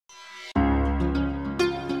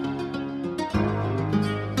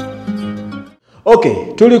Okay,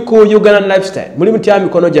 tuli ku Uganda lifestyle. Muli mutya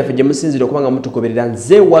mikono gyaffe gye musinzire okubanga mutugoberera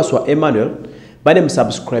nze waswa Emmanuel. Bane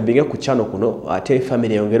musubscribing ku channel kuno ate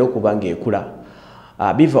family yongera okubanga ekula.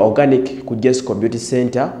 Biva Organic ku Jesco Beauty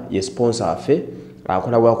Center ye sponsor affe.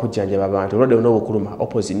 Akola bwa kujjanjaba abantu olwadde onobukuluma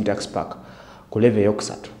opposite Tax Park ku level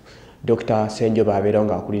yokusatu. Dr. Senjo babeera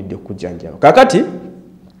nga akulidde kujjanjaba. Kakati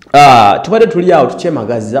tubadde tuli awo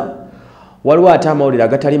tukyemagaza. Waliwo ate amawulire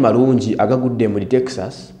agatali malungi agagudde muri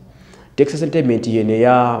Texas. Texas Entertainment yene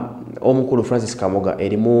ya omukulu Francis Kamoga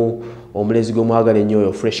erimu omulezi gw'omwagala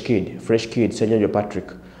ennyo Fresh Kid Senyo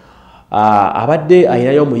Patrick. Abadde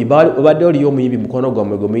ayinayo omuyimba obadde oliyo omuyimbi mukono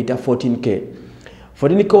gwamwe gumuyita 14K.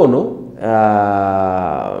 14K ono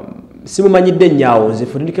simumanyidde nnyawo nze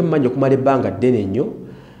 14K mumanyi okumala ebbanga ddene nnyo.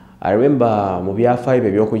 I remember mu byafaayo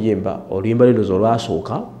bye by'okuyimba oluyimba lwendoza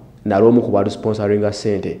olwasooka nalwomu ku bantu sponsoringa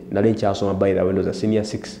ssente nali nkyasoma by the windows senior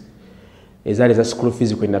 6. Ezali za school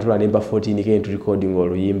fees kwe natula nemba 14K into recording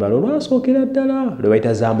oluyimba lwasookera ddala lwe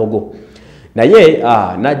bayita Zambogo. Naye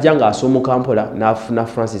najja nga asomuka mpola n'afuna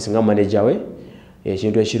Francis nga manager we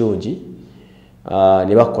ekintu ekirungi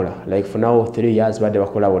ne bakola like for now 3 years badde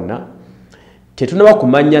bakola bonna. Tetunaba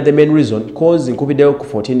kumanya the main reason cause nkubiddeyo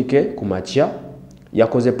ku 14K ku makya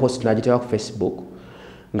yakoze post n'agiteeka ku Facebook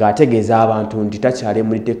ng'ategeeza abantu nti takyali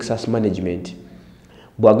muri Texas management.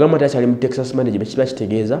 Bw'agamba takyali mu Texas management kiba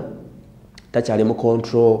kitegeeza takyali mu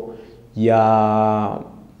control ya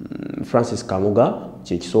Francis Kamuga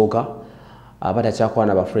kyekisooka aba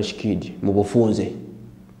takyakwana ba Fresh Kid mu bufunze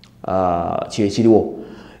kyekiriwo.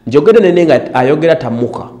 Njogedde nene nga ayogera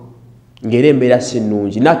tamuka ng'era embeera si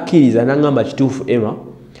nnungi nakkiriza n'angamba kituufu Emma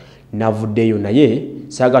navuddeyo naye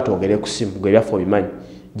saaga twogere ku simu gwe byaffe obimanyi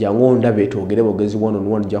jangu ndabe twogere bogezi one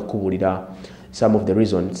on one nja kubulira some of the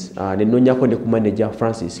reasons nenonyako ne ku manager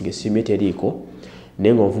Francis ng'essimu teriiko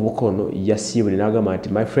nengo mvubuka ono yasiibule n'agamba nti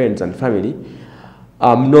my friends and family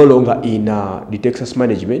I'm no longer in the Texas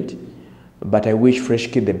management but I wish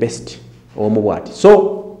Fresh Kid the best omubwati.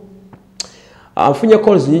 So afunye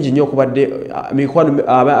calls nyingi nnyo kubadde mikwano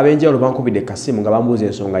abenjalo bankubidde kasimu nga bambuuza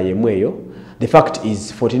ensonga yemu eyo. The fact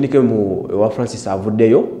is 14K mu wa Francis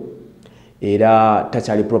avuddeyo era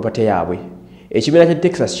takyali property yaabwe. Ekibiina kya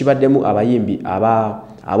Texas kibaddemu abayimbi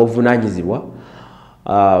abovunaanyizibwa.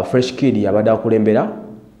 Fresh Kid yabadde akulembera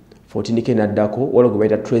 14K naddako waliwo gwe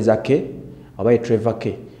bayita Trevor K oba Trevor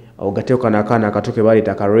K ogateeka n'akaana akato ke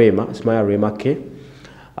baleeta Karema Smile Rema K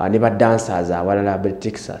ne badancers abalala be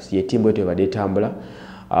Texas ye ttiimu etyo ebadde etambula.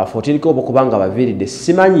 14K oba kubanga baviiridde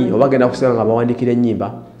simanyi oba genda kusenga nga bawandikira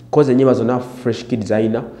ennyimba koze ennyimba zonna Fresh Kid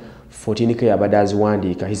zayina 14K yabadde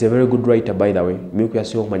aziwandiika. He's a very good writer by the way miku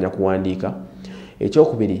yasinga okumanya kuwandiika.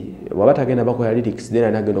 Ekyokubiri waba tagenda bakola lyrics then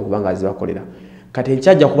anagenda okubanga azibakolera. Kati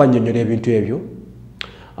nkyajja kuba nnyonnyola ebintu ebyo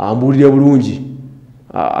ambuulire bulungi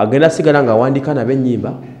agenda sigala nga awandiika nabo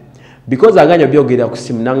ennyimba because aganya byogera ku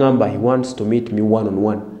simu n'angamba he wants to meet me one on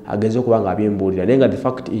one agenze okuba nga abyembuulira naye nga the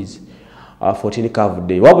fact is 14K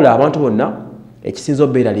avuddeyo wabula abantu bonna ekisinza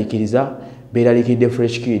beeraliikiridde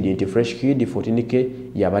Fresh Kid nti Fresh Kid 14K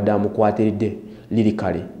yabadde amukwatiridde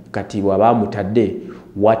lirically kati bw'aba amutadde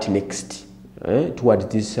what next towards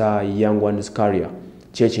this young one's career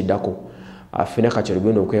kyekiddako afina kacyo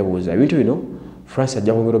lugendo okwebuuza ebintu bino France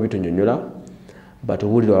ajja kwongera bitunnyonnyola but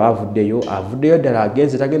obuulire avuddeyo ddala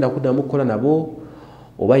agenze tagenda kuddamu kukola nabo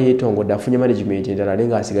oba yeetongodde afunye management endala naye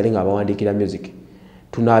ng'asigale ng'abawandiikira music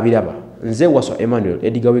tunaabiraba. Nze waswa Emmanuel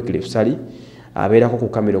Edgar Wycliffe Sali abeerako ku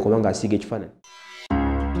kamera okuba ng'asiiga ekifaananyi.